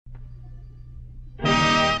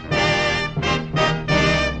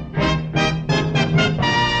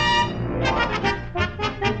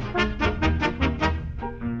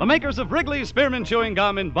makers of Wrigley's Spearmint Chewing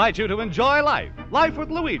Gum invite you to enjoy life. Life with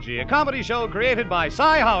Luigi, a comedy show created by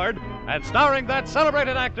Cy Howard and starring that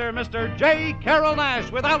celebrated actor, Mr. J. Carroll Nash,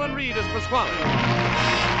 with Alan Reed as Pasquale.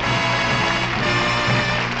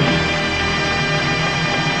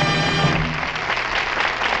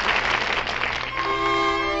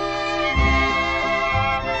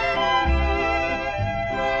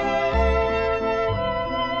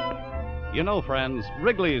 You know, friends,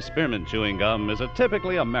 Wrigley's Spearmint Chewing Gum is a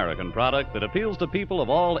typically American product that appeals to people of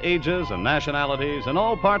all ages and nationalities in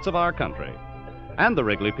all parts of our country. And the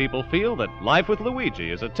Wrigley people feel that Life with Luigi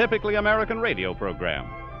is a typically American radio program,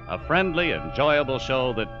 a friendly, enjoyable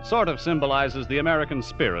show that sort of symbolizes the American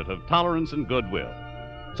spirit of tolerance and goodwill.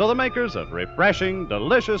 So the makers of refreshing,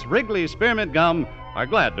 delicious Wrigley's Spearmint Gum are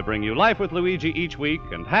glad to bring you Life with Luigi each week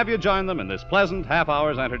and have you join them in this pleasant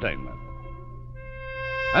half-hour's entertainment.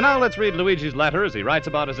 And now let's read Luigi's letter as he writes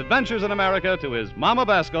about his adventures in America to his Mama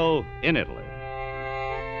Basco in Italy.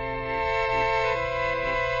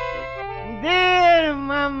 Dear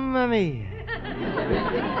Mamma Mia,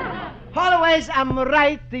 always I'm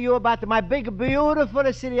right to you about my big,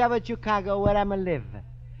 beautiful city of Chicago where I'm live.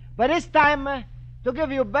 But this time, to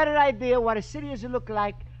give you a better idea what a city is look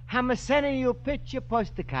like, I'm sending you picture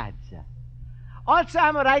postcards. Also,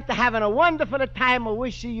 I'm right to having a wonderful time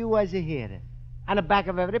wishing you was here. On the back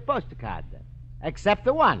of every postcard, except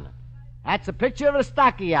the one. That's a picture of the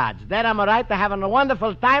stockyards. There I'm right to having a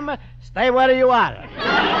wonderful time. Stay where you are.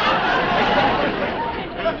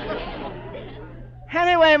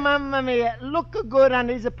 Anyway, Mamma Mia, look good on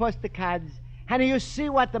these postcards, and you see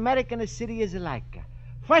what American city is like.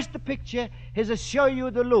 First picture is to show you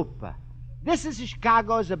the loop. This is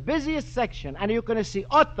Chicago's busiest section, and you can see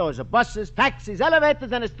autos, buses, taxis,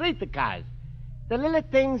 elevators, and street cars. The little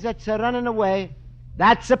things that's running away,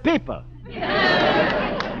 that's the people.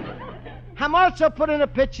 I'm also putting a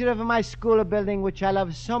picture of my school building, which I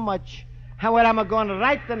love so much, and where I'm going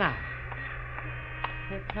right now.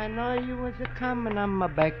 If I know you was a-coming, I'm a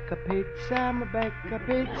bake a pizza, I'm a bake a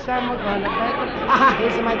pizza, I'm gonna bake a... Aha,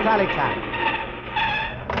 here's my trolley car.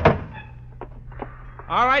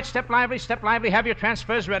 All right, step lively, have your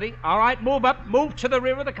transfers ready. All right, move up, move to the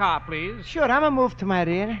rear of the car, please. Sure, I'm going to move to my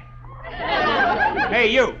rear. Hey,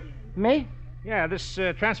 you. Me? Yeah, this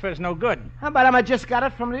transfer is no good. How about I just got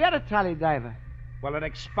it from the other trolley driver? Well, it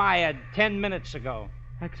expired 10 minutes ago.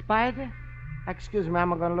 Expired? Excuse me, I'm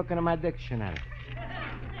going to look into my dictionary.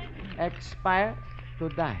 Expire to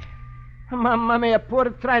die. Mamma mia, poor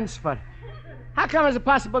transfer. How come as a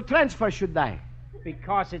possible transfer should die?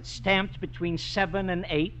 Because it's stamped between 7 and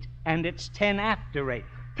 8, and it's 10 after 8.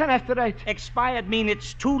 10 after 8. Expired mean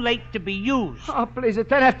it's too late to be used. Oh, please, 10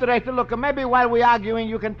 after 8. Look, maybe while we're arguing,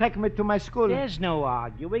 you can take me to my school. There's no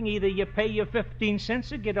arguing. Either you pay your 15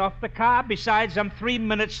 cents or get off the car. Besides, I'm 3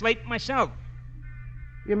 minutes late myself.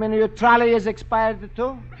 You mean your trolley is expired too?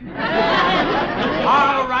 All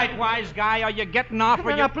right, wise guy. Are you getting off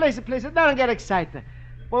or No, please, don't get excited.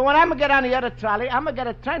 Well, when I'm going to get on the other trolley, I'm going to get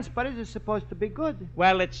a transfer. It's supposed to be good.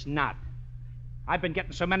 Well, it's not. I've been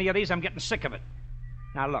getting so many of these, I'm getting sick of it.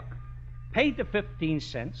 Now, look, pay the 15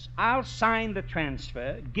 cents. I'll sign the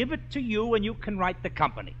transfer, give it to you, and you can write the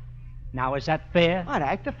company. Now, is that fair? All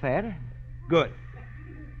right, fair. Good.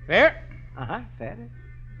 Fair? Uh-huh, fair.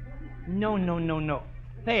 No.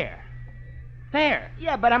 Fair. Fair.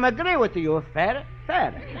 Yeah, but I'm agree with you. Fair.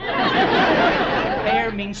 Fair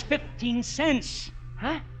means 15 cents.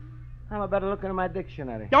 Huh? I'm better look into my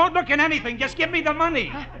dictionary. Don't look in anything. Just give me the money.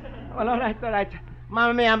 Huh? Well, all right.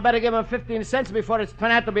 Mamma mia, I'm better give him 15 cents before it's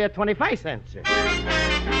turned out to be a 25 cents.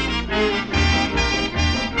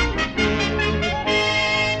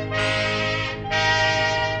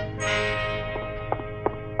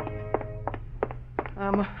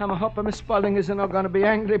 I'm hoping Miss Spaulding isn't going to be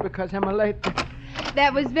angry because I'm late.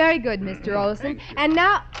 That was very good, Mr. Olson. And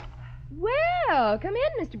now... Well, come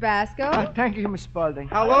in, Mr. Basco. Thank you, Miss Spaulding.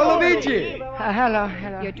 Hello, Luigi. Hello.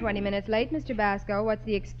 You're 20 minutes late, Mr. Basco. What's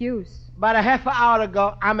the excuse? About a half hour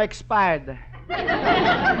ago, I'm expired.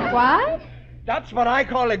 What? That's what I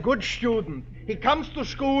call a good student. He comes to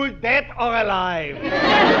school dead or alive.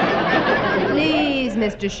 Please,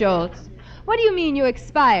 Mr. Schultz. What do you mean you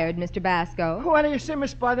expired, Mr. Basco? What do you see,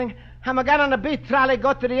 Miss Spaulding? I'm got on a B trolley,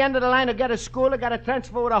 go to the end of the line to get a school. I got a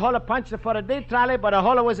transfer with a hole punch for a D trolley, but a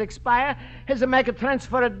hole was expired. His to make a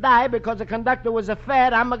transfer to die because the conductor was a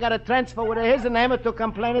fad. I'm got a transfer with his name to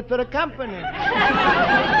complain it to the company.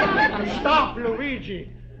 Stop,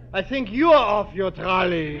 Luigi. I think you're off your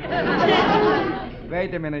trolley.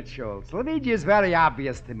 Wait a minute, Schultz. Luigi is very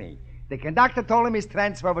obvious to me. The conductor told him his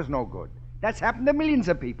transfer was no good. That's happened to millions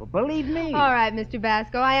of people, believe me. All right, Mr.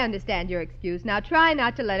 Basco, I understand your excuse. Now try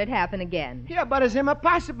not to let it happen again. Yeah, but it's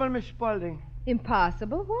impossible, Miss Spaulding.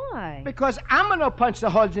 Impossible? Why? Because I'm going to punch the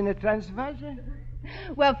holes in the transfers.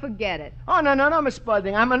 Well, forget it. Oh, no, Miss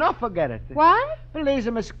Spaulding. I'm not forget it. What? Please,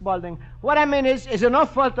 Miss Spaulding. What I mean is no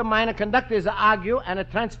fault of mine. A conductor is a argue and a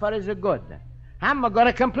transfer is a good. I'm going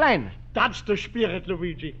to complain. That's the spirit,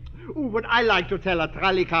 Luigi. Ooh, would I like to tell a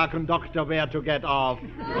trolley car conductor where to get off?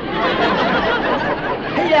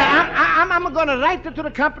 Yeah, I'm going to write it to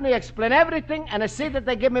the company, explain everything, and see that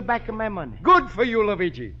they give me back my money. Good for you,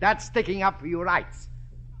 Luigi. That's sticking up for your rights.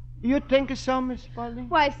 You think so, Miss Spaulding?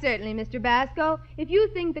 Why, certainly, Mr. Basco. If you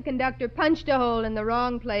think the conductor punched a hole in the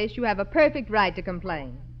wrong place, you have a perfect right to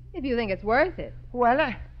complain. If you think it's worth it.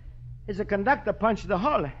 Well, is the conductor punched the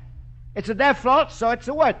hole? It's their fault, so it's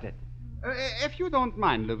worth it. If you don't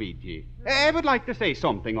mind, Luigi, I would like to say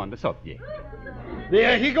something on the subject.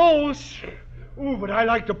 There he goes. Ooh, would I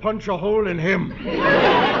like to punch a hole in him.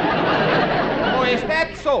 Oh, is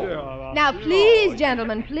that so? Now, please,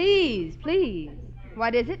 gentlemen, please.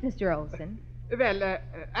 What is it, Mr. Olson? Well,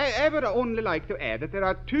 I would only like to add that there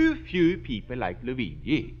are too few people like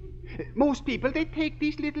Luigi. Most people, they take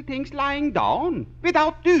these little things lying down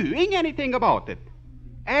without doing anything about it.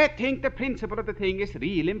 I think the principle of the thing is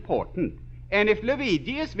real important. And if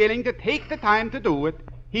Luigi is willing to take the time to do it,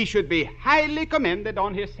 he should be highly commended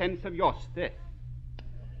on his sense of justice.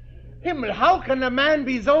 Himmel, how can a man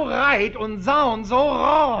be so right and sound so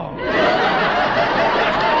wrong?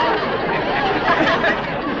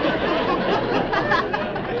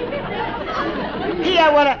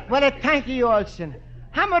 Yeah, what a thank you, Olson.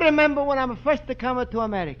 I'm remember when I'm first to come to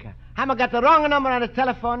America. I'm got the wrong number on the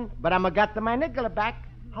telephone, but I'm got my nickel back.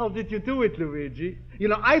 How did you do it, Luigi? You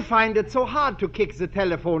know, I find it so hard to kick the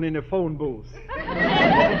telephone in a phone booth.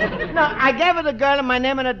 No, I gave her the girl my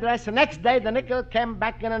name and address. The next day, the nickel came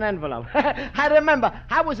back in an envelope. I remember.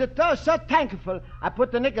 I was so thankful. I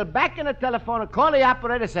put the nickel back in the telephone and called the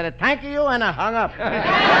operator, said thank you, and I hung up.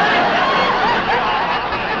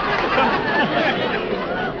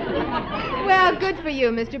 Well, good for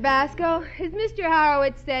you, Mr. Basco. As Mr.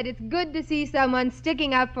 Horowitz said, it's good to see someone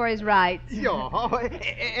sticking up for his rights. Yeah,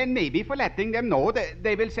 and maybe for letting them know that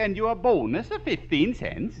they will send you a bonus of 15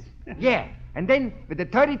 cents. Yeah, and then with the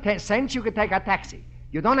 30 cents, you can take a taxi.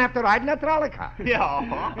 You don't have to ride in a trolley car.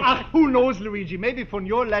 Yeah. Who knows, Luigi? Maybe from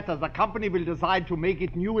your letters, the company will decide to make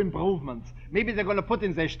it new improvements. Maybe they're going to put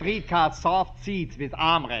in their streetcars soft seats with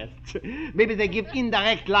armrests. Maybe they give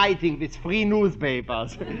indirect lighting with free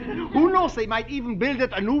newspapers. Who knows? They might even build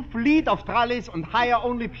it a new fleet of trolleys and hire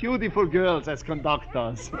only beautiful girls as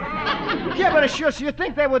conductors. Yeah, but sure, so you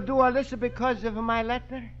think they would do all this because of my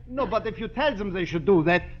letter? No, but if you tell them they should do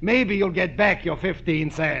that, maybe you'll get back your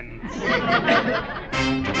 15 cents.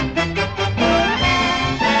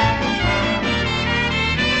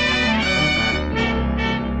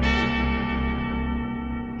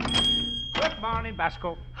 Good morning,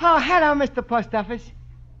 Basco. Oh, hello, Mr. Post Office.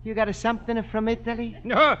 You got something from Italy?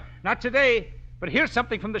 No, not today. But here's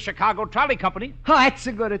something from the Chicago Trolley Company. Oh, that's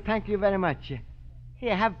good. Thank you very much.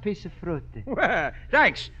 Here, have a piece of fruit. Well,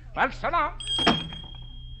 thanks. Well, so long.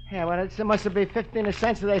 Yeah, well, it must be 15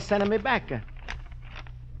 cents that they sending me back.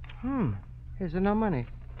 Here's no money.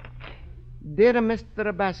 Dear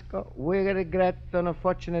Mr. Basco, we regret an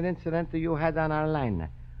unfortunate incident you had on our line.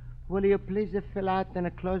 Will you please fill out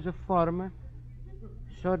and close a form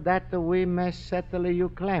so that we may settle your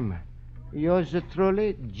claim? Yours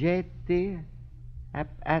truly, J.T.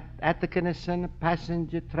 Atkinson,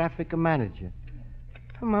 Passenger Traffic Manager.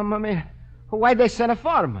 Mamma mia, why'd they send a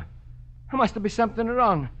form? There must be something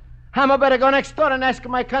wrong. I'm better go next door and ask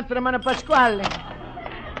my countryman Pasquale.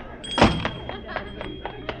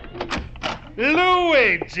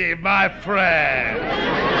 Luigi, my friend.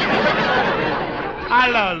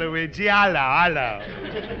 Hello, Luigi. Hello.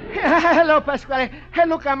 Hello, Pasquale. Hey,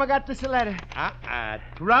 look, I got this letter.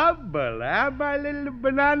 Trouble, huh, my little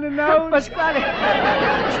banana nose? Pasquale,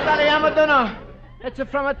 I don't know. It's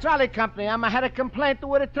from a trolley company. I had a complaint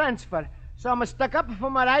with a transfer. So I'm stuck up for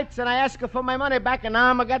my rights, and I asked for my money back, and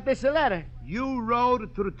now I got this letter. You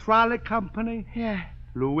wrote to the trolley company? Yeah.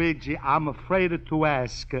 Luigi, I'm afraid to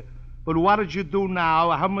ask. But what did you do now?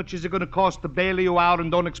 How much is it going to cost to bail you out, and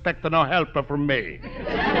don't expect no help from me?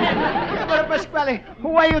 But, Pasquale,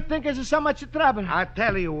 why you think there's so much trouble? I'll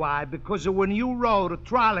tell you why. Because when you wrote a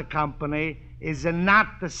trolley company is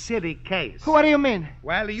not the city case. What do you mean?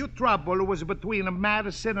 Well, your trouble was between a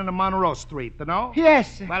Madison and a Monroe Street, you know?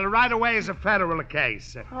 Yes. Well, right away is a federal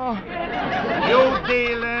case. Oh.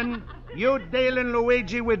 You dealing,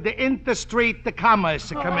 Luigi, with the Interstreet Commerce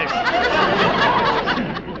Commission.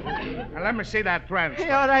 Now, let me see that transfer.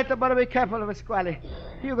 Hey, all right, but be careful, Pasquale.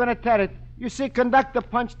 You're going to tear it. You see, conductor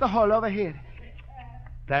punched the hole over here.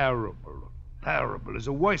 Terrible. Terrible. It's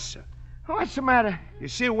a worse. What's the matter? You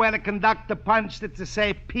see where the conductor punched it to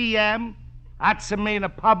say PM? That's to mean a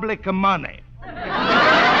public of money.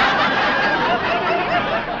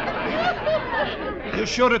 You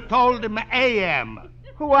should have told him AM.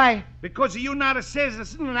 Why? Because you're not a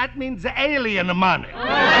citizen, and that means the alien of money.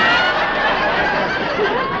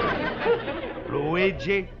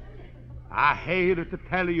 Luigi, I hated to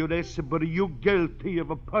tell you this, but you're guilty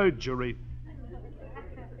of a perjury.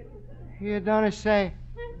 You don't say.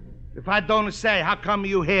 If I don't say, how come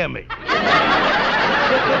you hear me?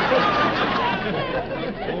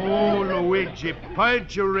 Oh, Luigi,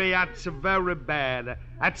 perjury, that's very bad.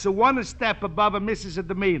 That's one step above a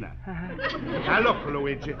misdemeanor. Now, look,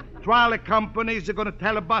 Luigi, trolley companies are going to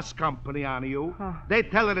tell a bus company on you. They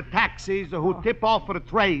tell the taxis who tip off for the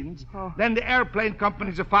trains. Then the airplane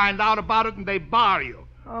companies will find out about it and they bar you.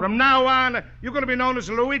 From now on, you're going to be known as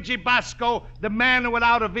Luigi Basco, the man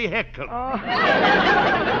without a vehicle. Well,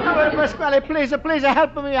 Pasquale, please help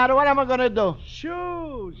me out. What am I going to do?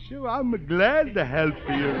 Sure. I'm glad to help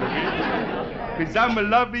you. Because I'm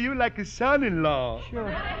loving you like a son-in-law. Sure.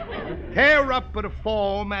 Tear up the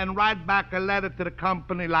form and write back a letter to the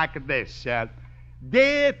company like this.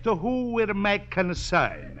 Dear to who it may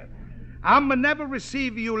concern. I'ma never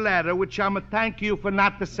receive your letter, which I'ma thank you for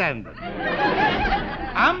not sending.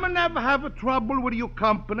 I'ma never have a trouble with your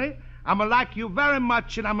company. I'ma like you very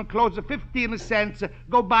much, and I'ma close the 15 cents.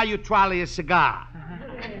 Go buy your trolley a cigar.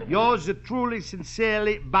 Yours truly,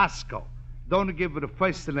 sincerely, Basco. Don't give it a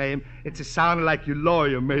first name. It's a sound like your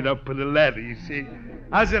lawyer made up for the letter, you see.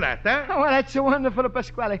 How's it at, eh? Well, that's so wonderful,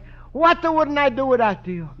 Pasquale. What wouldn't I do without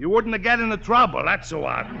you? You wouldn't have get into trouble, that's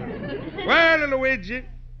what. Well, Luigi,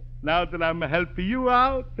 now that I'm helping you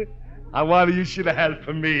out, I want you should help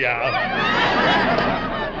me out.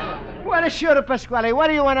 Well, sure, Pasquale. What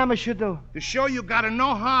do you want I should do? To show you got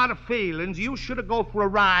no hard feelings, you should go for a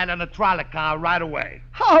ride on a trolley car right away.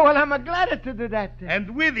 Oh, well, I'm glad to do that.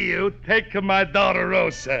 And with you, take my daughter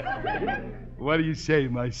Rosa. What do you say,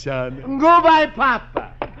 my son? Goodbye, Papa.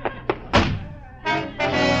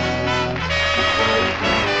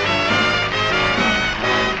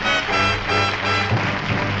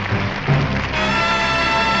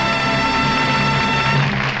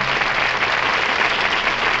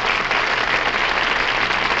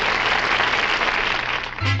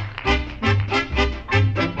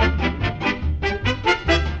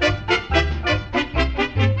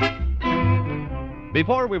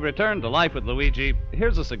 Before we return to Life with Luigi,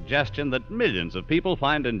 here's a suggestion that millions of people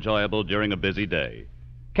find enjoyable during a busy day.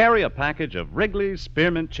 Carry a package of Wrigley's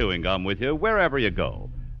Spearmint Chewing Gum with you wherever you go.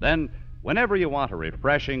 Then, whenever you want a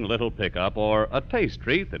refreshing little pickup or a taste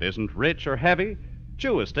treat that isn't rich or heavy,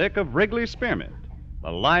 chew a stick of Wrigley's Spearmint.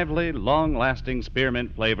 The lively, long-lasting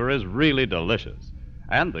spearmint flavor is really delicious,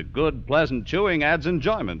 and the good, pleasant chewing adds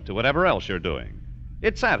enjoyment to whatever else you're doing.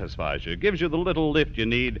 It satisfies you, gives you the little lift you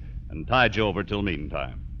need, and tides you over till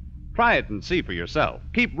meantime. Try it and see for yourself.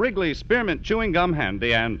 Keep Wrigley's Spearmint Chewing Gum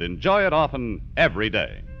handy and enjoy it often every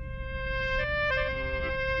day.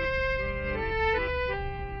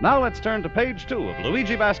 Now let's turn to page 2 of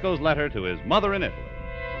Luigi Basco's letter to his mother in Italy.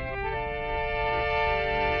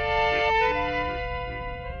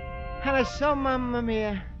 And so, Mamma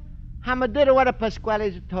Mia, I did what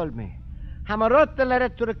Pasquale told me. I wrote the letter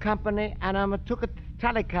to the company, and I took a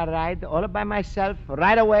trolley car ride all by myself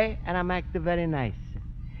right away, and I acted very nice.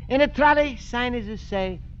 In the trolley, sign is to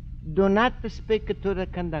say, do not speak to the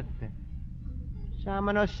conductor. So I'm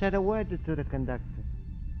not said a word to the conductor.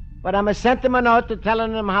 But I'm sent him a note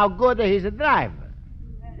telling him how good he's a driver.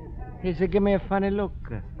 He said, give me a funny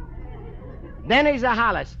look. Then he's a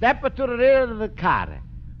holler, step to the rear of the car.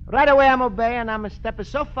 Right away, I'm obeying, and I'm stepping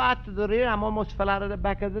so far to the rear, I'm almost fell out of the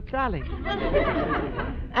back of the trolley.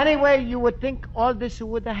 Anyway, you would think all this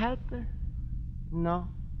would have helped? No.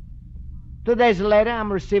 2 days later,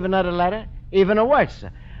 I'm receiving another letter, even worse.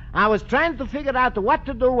 I was trying to figure out what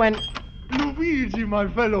to do when... Luigi, my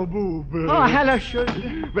fellow boob. Oh, hello, sure.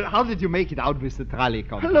 Well, how did you make it out with the trolley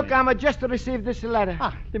company? Look, I'm just received this letter.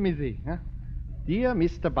 Let me see. Dear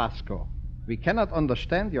Mr. Basco, we cannot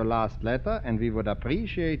understand your last letter, and we would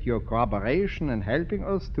appreciate your cooperation in helping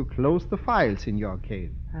us to close the files in your case.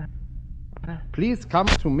 Please come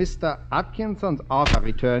to Mr. Atkinson's office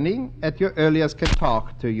returning at your earliest can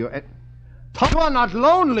talk to you. You are not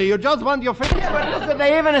lonely. You just want your face. Yeah, but look,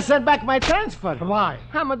 they even sent back my transfer. Why?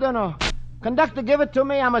 I don't know. Conductor give it to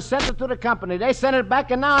me. I'm send it to the company. They sent it back,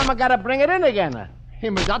 and now I'm got to bring it in again.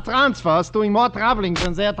 Himmel, that transfer is doing more traveling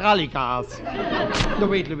than their trolley cars. No,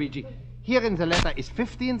 wait, Luigi. Here in the letter is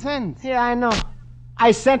 15 cents. Yeah, I know.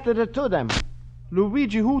 I sent it to them.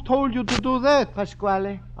 Luigi, who told you to do that?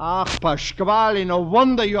 Pasquale. Ach, Pasquale, no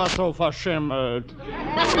wonder you are so verschimmelt.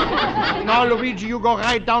 Now, Luigi, you go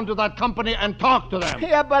right down to that company and talk to them.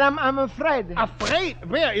 Yeah, but I'm afraid. Afraid?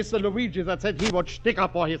 Where is the Luigi that said he would stick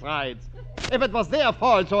up for his rights? If it was their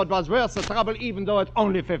fault, so it was worth the trouble, even though it's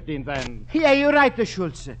only 15 cents. Yeah, you're right,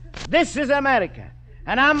 Schultz. This is America,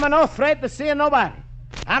 and I'm not afraid to see nobody.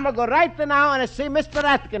 I'm going to go right now and see Mr.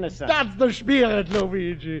 Atkinson. That's the spirit,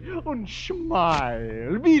 Luigi. And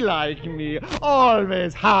smile. Be like me.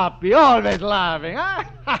 Always happy, always laughing. Huh?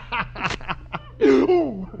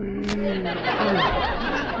 Ooh.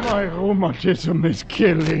 My rheumatism is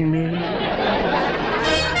killing me.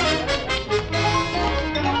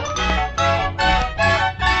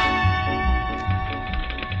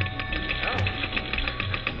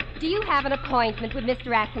 Do you have an appointment with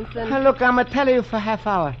Mr. Atkinson? Look, I'm going to tell you for half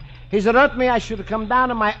hour. He's wrote me I should come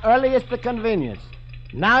down at my earliest convenience.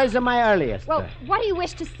 Now is my earliest. Well, what do you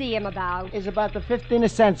wish to see him about? It's about the 15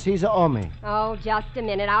 cents he's owe me. Oh, just a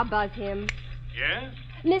minute. I'll buzz him. Yes?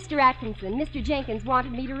 Mr. Atkinson, Mr. Jenkins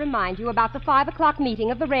wanted me to remind you about the 5 o'clock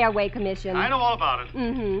meeting of the Railway Commission. I know all about it.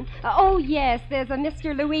 Mm-hmm. Oh, yes, there's a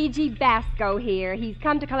Mr. Luigi Basco here. He's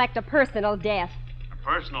come to collect a personal debt.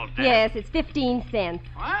 Personal debt? Yes, it's 15 cents.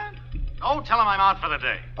 What? Oh, tell him I'm out for the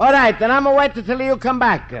day. All right, then I'm going to wait until you come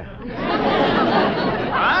back. What?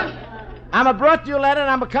 I'm brought you a letter and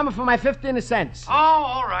I'm coming for my 15 cents. Oh,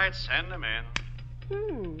 all right. Send him in.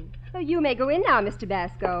 Oh, you may go in now, Mr.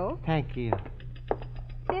 Basco. Thank you.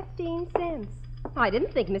 15 cents. I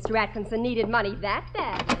didn't think Mr. Atkinson needed money that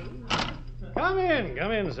badly. Come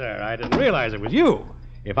in, sir. I didn't realize it was you.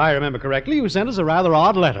 If I remember correctly, you sent us a rather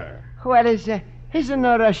odd letter. Well, is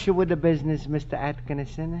no rush with the business, Mr.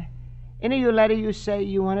 Atkinson. In your letter, you say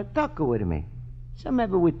you want to talk with me. So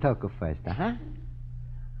maybe we talk first, huh?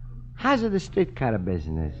 How's the streetcar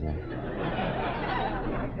business?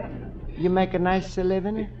 You make a nice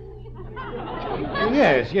living?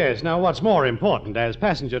 Yes. Now, what's more important, as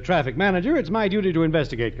passenger traffic manager, it's my duty to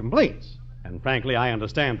investigate complaints. And frankly, I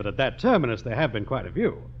understand that at that terminus there have been quite a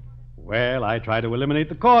few. Well, I try to eliminate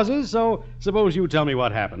the causes, so suppose you tell me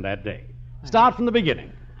what happened that day. Start from the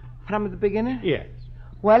beginning. From the beginning? Yes.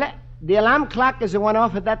 Well, the alarm clock is went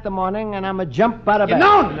off at that the morning, and I'm a jump out of bed.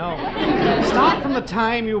 No. Start from the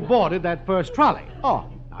time you boarded that first trolley. Oh.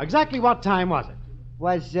 Now, exactly what time was it?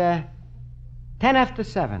 Was 10 after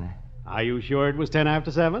 7. Are you sure it was 10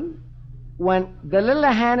 after 7? When the little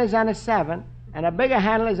hand is on a 7 and a bigger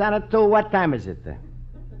handle is on a 2, what time is it?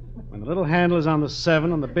 When the little handle is on the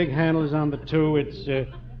 7 and the big handle is on the 2, it's,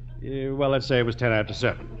 well, let's say it was 10 after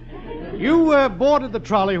 7. You boarded the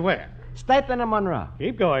trolley where? Staten and Monroe.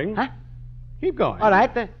 Keep going. Huh? Keep going. All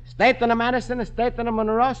right. Staten and Madison, Staten and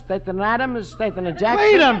Monroe, Staten and Adams, Staten and Jackson.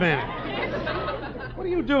 Wait a minute. What are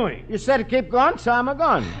you doing? You said keep going, so I'm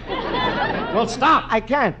going. Well, stop. I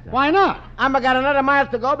can't. Why not? I'm got another mile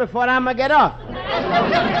to go before I'm get off.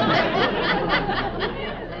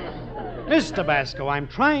 Mr. Basco, I'm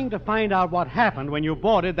trying to find out what happened when you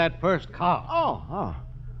boarded that first car. Oh.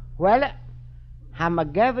 Well,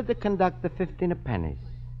 I'm give the conductor 15 pennies.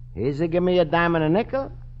 He's give me a dime and a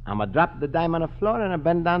nickel. I'm drop the dime on the floor and I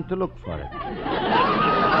bend down to look for it.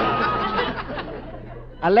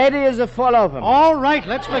 A lady is fall over me. All right,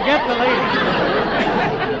 let's forget the lady.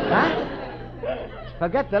 Huh?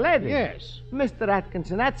 Forget the lady? Yes. Mr.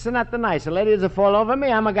 Atkinson, that's not nice. A lady is fall over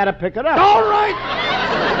me. I'm got to pick her up. All right.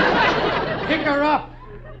 Pick her up.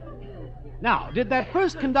 Now, did that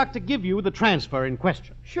first conductor give you the transfer in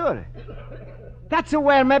question? Sure. That's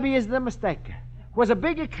where maybe is the mistake. Was a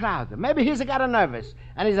bigger crowd. Maybe he's got a nervous,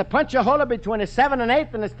 and he's a punch a hole between a 7 and 8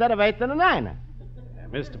 instead of 8 and a 9.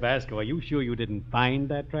 Mr. Basco, are you sure you didn't find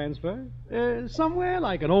that transfer? Somewhere,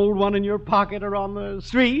 like an old one in your pocket or on the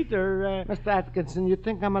street, or... Mr. Atkinson, you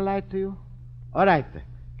think I'm a lie to you? All right.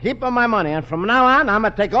 Keep on my money, and from now on, I'm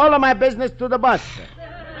going to take all of my business to the bus.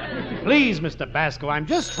 Please, Mr. Basco, I'm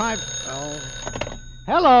just trying... Oh.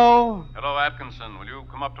 Hello. Hello, Atkinson. Will you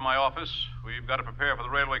come up to my office? We've got to prepare for the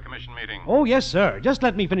Railway Commission meeting. Oh, yes, sir. Just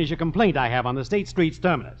let me finish a complaint I have on the State Street's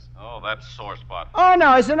terminus. Oh, that's sore spot. Oh,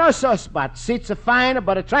 no, it's no sore spot. Seats are fine,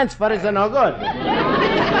 but a transfer is no good.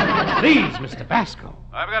 Please, Mr. Basco.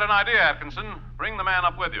 I've got an idea, Atkinson. Bring the man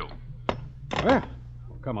up with you. Well,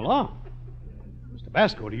 come along. Mr.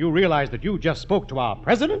 Basco, do you realize that you just spoke to our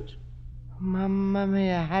president? Mamma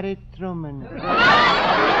mia, Harry Truman.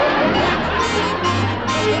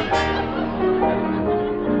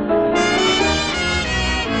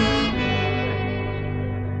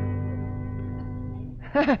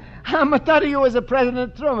 I thought you was a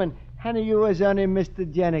President Truman. Honey, you was only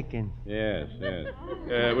Mr. Jenkins. Yes, yes.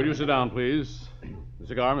 Will you sit down, please? The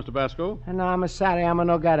cigar, Mr. Basco? No, I'm sorry, I'm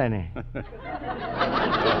no got any. Well,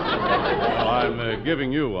 I'm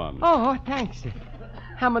giving you one. Oh, thanks.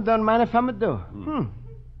 I'm don't mind if I'm do.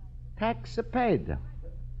 Tax paid.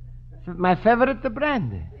 My favorite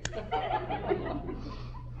brand.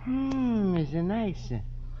 It's nice.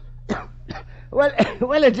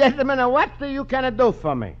 well, gentlemen, what you can do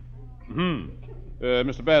for me?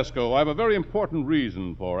 Mr. Basco, I have a very important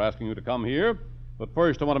reason for asking you to come here. But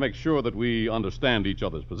first, I want to make sure that we understand each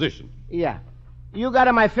other's position. Yeah. You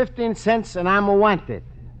got my 15 cents, and I'm wanted.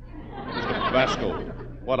 Mr. Basco,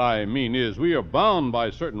 what I mean is we are bound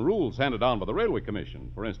by certain rules handed down by the Railway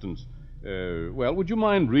Commission. For instance, would you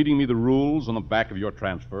mind reading me the rules on the back of your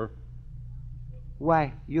transfer?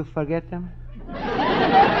 Why, you forget them? No,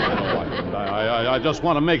 I just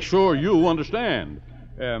want to make sure you understand.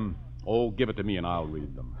 Give it to me and I'll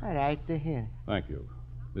read them. All right, here. Thank you.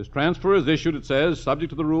 This transfer is issued, it says, subject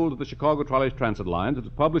to the rules of the Chicago Trolley Transit Lines. It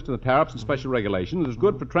is published in the tariffs and special regulations. It is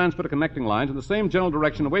good for transfer to connecting lines in the same general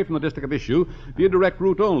direction away from the district of issue, via direct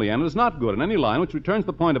route only, and it is not good in any line which returns to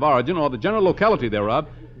the point of origin or the general locality thereof.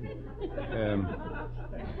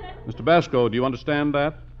 Mr. Basco, do you understand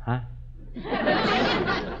that? Huh?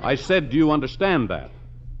 I said, do you understand that?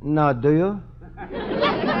 No, do you?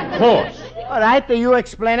 Of course. All right, you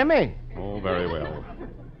explain to me. Oh, very well.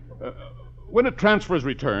 When a transfer is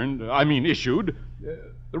returned, issued,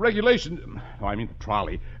 the regulation, the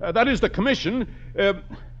trolley, that is the commission,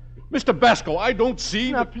 Mr. Basco, I don't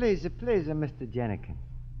see... No, please, Mr. Jenkins.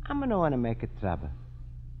 I'm going to want to make a trouble.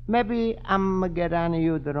 Maybe I'm going to get on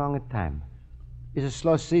you the wrong time. It's a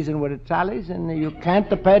slow season with the trolleys, and you can't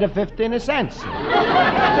pay the 15 cents.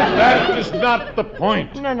 That is not the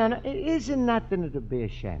point. No. It isn't nothing to be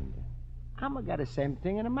ashamed of. I'm going to got the same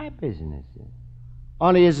thing in my business.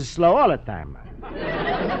 Only is it slow all the time.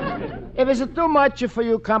 If it's too much for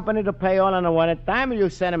you company to pay all on the one at a time, you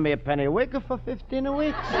sending me a penny a week for 15 a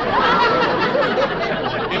week?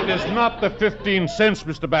 It is not the 15 cents,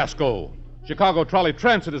 Mr. Basco. Chicago Trolley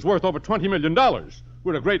Transit is worth over $20 million.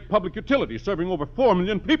 We're a great public utility serving over 4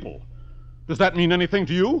 million people. Does that mean anything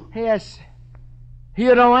to you? Yes.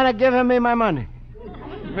 You don't want to give me my money.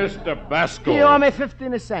 Mr. Basco. You owe me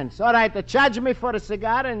 15 cents. All right, charge me for a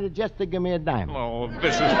cigar and you just give me a dime. Oh,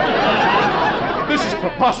 this is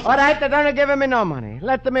preposterous. All right, they don't give me no money.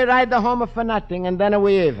 Let me ride the home for nothing, and then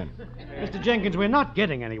we even. Mr. Jenkins, we're not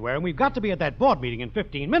getting anywhere, and we've got to be at that board meeting in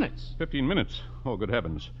 15 minutes. 15 minutes? Oh, good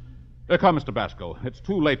heavens. Come, Mr. Basco. It's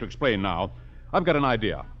too late to explain now. I've got an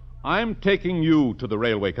idea. I'm taking you to the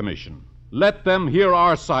Railway Commission. Let them hear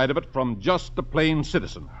our side of it from just a plain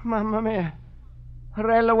citizen. Mamma mia.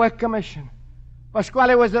 Railway Commission.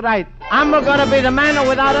 Pasquale was right. I'm going to be the man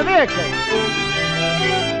without a vehicle.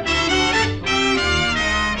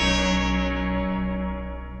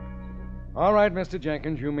 All right, Mr.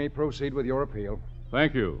 Jenkins, you may proceed with your appeal.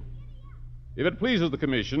 Thank you. If it pleases the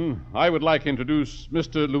Commission, I would like to introduce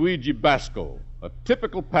Mr. Luigi Basco, a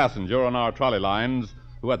typical passenger on our trolley lines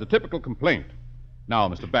who had the typical complaint. Now,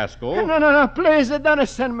 Mr. Basco... No, please, don't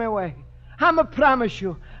send me away. I'm a promise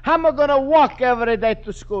you. I'm going to walk every day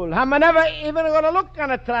to school. I'm never even going to look on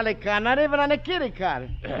a trolley car, not even on a kiddie car.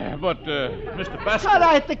 But, Mr. Basco... All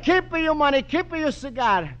right, keep your money, keep your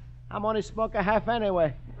cigar. I'm only smoking half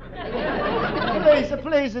anyway.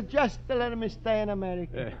 Please, just let me stay in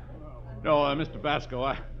America. No, Mr.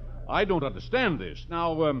 Basco, I don't understand this.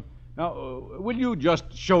 Now, will you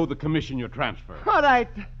just show the Commission your transfer? All right.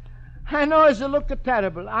 I know it's a look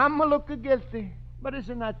terrible. I'm a look guilty, but it's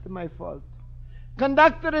not my fault.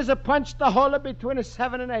 Conductor is a punch the hole between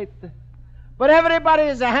 7 and 8. But everybody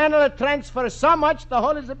is a handle a transfer so much the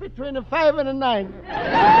hole is between 5 and 9.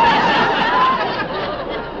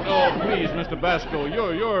 Oh, please, Mr. Basco,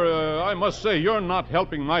 you're I must say, you're not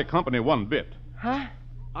helping my company one bit. Huh?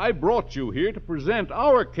 I brought you here to present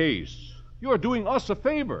our case. You're doing us a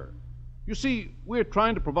favor. You see, we're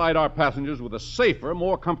trying to provide our passengers with a safer,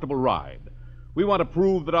 more comfortable ride. We want to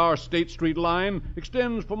prove that our State Street line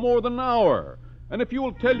extends for more than an hour. And if you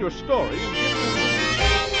will tell your story...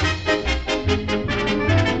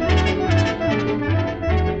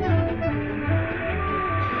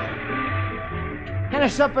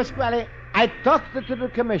 And so, Pasquale, I talked to the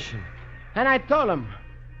Commission, and I told them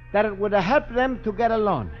that it would help them to get a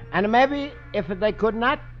loan. And maybe, if they could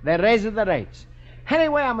not, they raise the rates.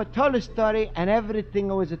 Anyway, I'm told the story, and everything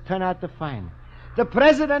was turned out fine. The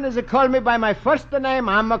president is called me by my first name.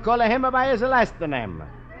 I'm calling him by his last name.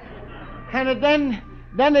 And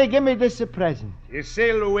then they give me this present. You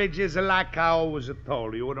see, Luigi, it's like I always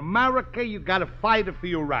told you. In America, you got to fight for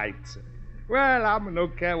your rights. Well, I'm no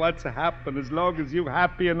care what's happen as long as you're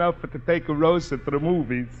happy enough to take a Rosa to the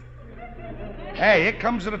movies. Hey, here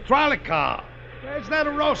comes the trolley car. Where's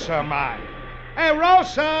that Rosa of mine? Hey,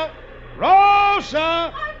 Rosa!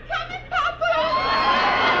 Rosa! I'm coming, Papa!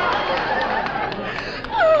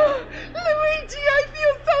 Oh, Luigi, I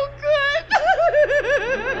feel so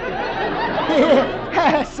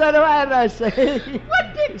good! So do I, Rosa.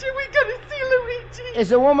 What picture we gonna see, Luigi?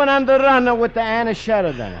 It's a woman on the run with the Anna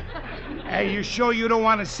Sheridan. Hey, you sure you don't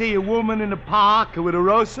want to see a woman in the park with a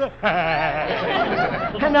Rosa?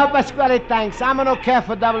 No, Pasquale, thanks. I'm no care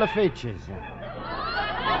for double features.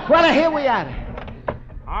 Well, here we are.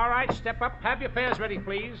 All right, step up. Have your fares ready,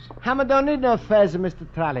 please. I don't need no fares, Mr.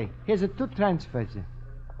 Trolley. Here's 2 transfers.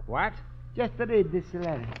 What? Just read this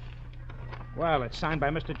letter. Well, it's signed by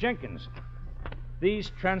Mr. Jenkins.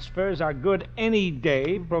 These transfers are good any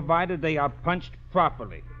day, provided they are punched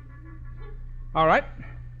properly. All right.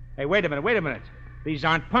 Hey, wait a minute. These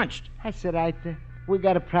aren't punched. That's right. We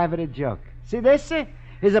got a private joke. See, this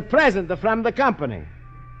is a present from the company.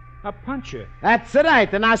 A puncher? That's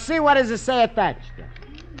right. And now see what does it say attached.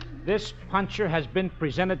 This puncher has been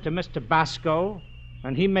presented to Mr. Basco,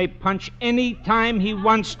 and he may punch any time he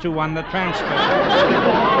wants to on the transfer.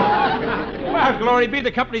 Well, glory be,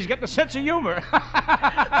 the company's getting a sense of humor. Goodbye,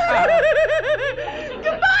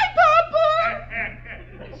 Papa!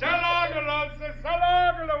 So long, Rosa. So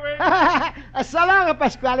long, Luigi. So long,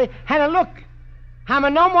 Pasquale. And look,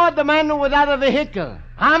 I'm no more the man without a vehicle.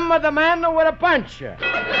 I'm the man with a punch.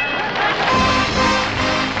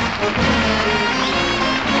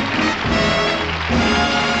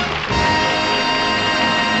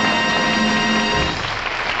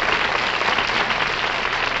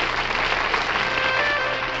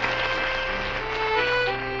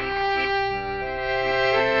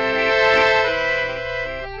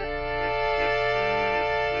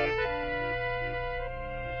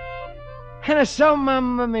 And so,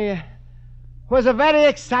 Mamma Mia, was a very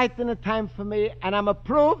exciting time for me, and I'm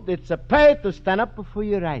approved it's a pay to stand up for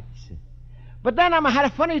your rights. But then I had a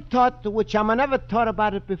funny thought, which I never thought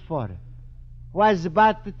about it before, was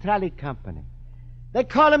about the trolley company. They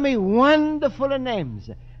calling me wonderful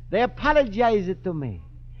names. They apologize to me.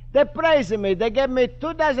 They praise me. They gave me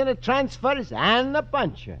 24 transfers and a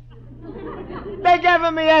puncher. They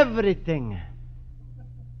gave me everything.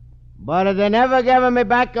 But they never gave me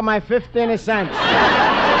back my 15 cents.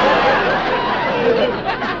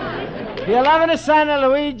 The 11th son of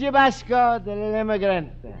Luigi Basco, the little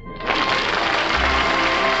immigrant.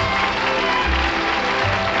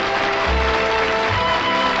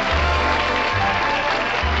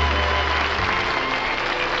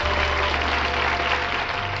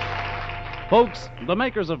 Folks, the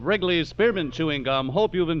makers of Wrigley's Spearmint Chewing Gum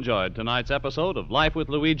hope you've enjoyed tonight's episode of Life with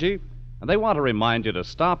Luigi, and they want to remind you to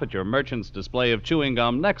stop at your merchant's display of chewing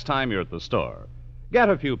gum next time you're at the store.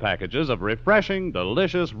 Get a few packages of refreshing,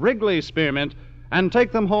 delicious Wrigley's Spearmint and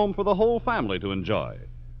take them home for the whole family to enjoy.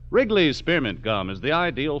 Wrigley's Spearmint Gum is the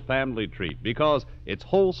ideal family treat because it's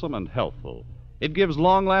wholesome and healthful. It gives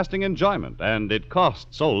long-lasting enjoyment, and it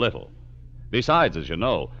costs so little. Besides, as you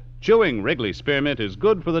know, chewing Wrigley's Spearmint is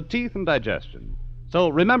good for the teeth and digestion. So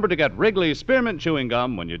remember to get Wrigley's Spearmint Chewing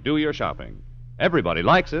Gum when you do your shopping. Everybody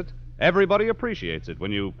likes it. Everybody appreciates it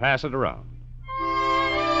when you pass it around.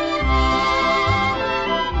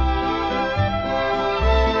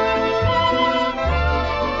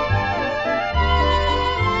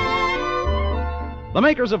 The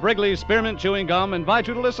makers of Wrigley's Spearmint Chewing Gum invite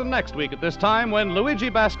you to listen next week at this time when Luigi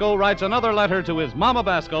Basco writes another letter to his Mama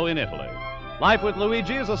Basco in Italy. Life with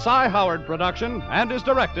Luigi is a Cy Howard production and is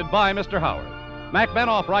directed by Mr. Howard. Mac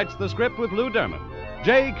Benoff writes the script with Lou Derman.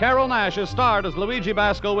 J. Carol Nash is starred as Luigi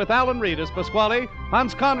Basco with Alan Reed as Pasquale,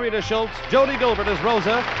 Hans Conried as Schultz, Jody Gilbert as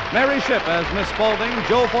Rosa, Mary Shipp as Miss Spaulding,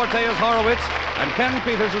 Joe Forte as Horowitz, and Ken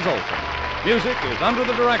Peters as Olson. Music is under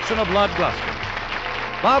the direction of Lud Gluskin.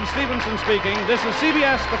 Bob Stevenson speaking. This is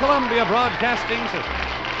CBS, the Columbia Broadcasting System.